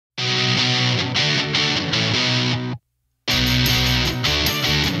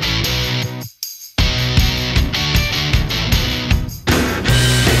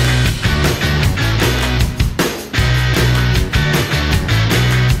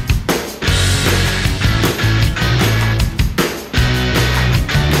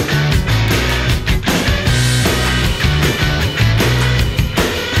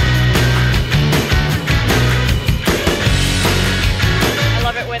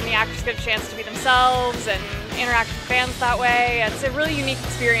actors get a chance to be themselves and interact with fans that way. It's a really unique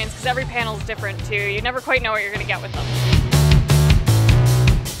experience because every panel is different too. You never quite know what you're going to get with them.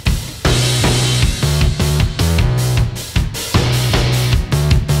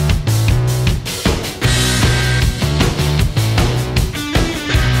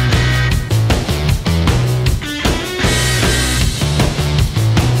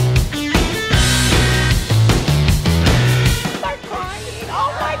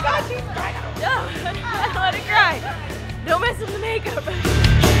 Let it cry. Don't mess with the makeup.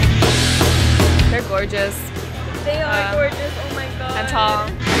 They're gorgeous. They are gorgeous. Oh my god. And tall.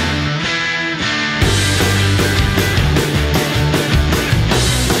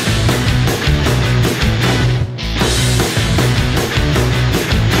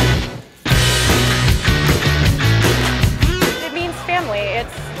 It means family.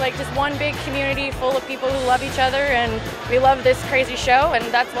 It's like just one big community full of people who love each other, and we love this crazy show, and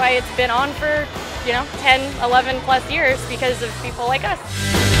that's why it's been on for, 10, 11 plus years, because of people like us.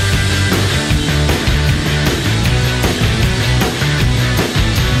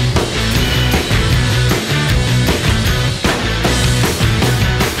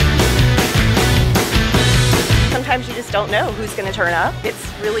 Sometimes you just don't know who's going to turn up.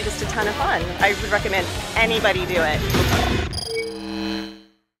 It's really just a ton of fun. I would recommend anybody do it.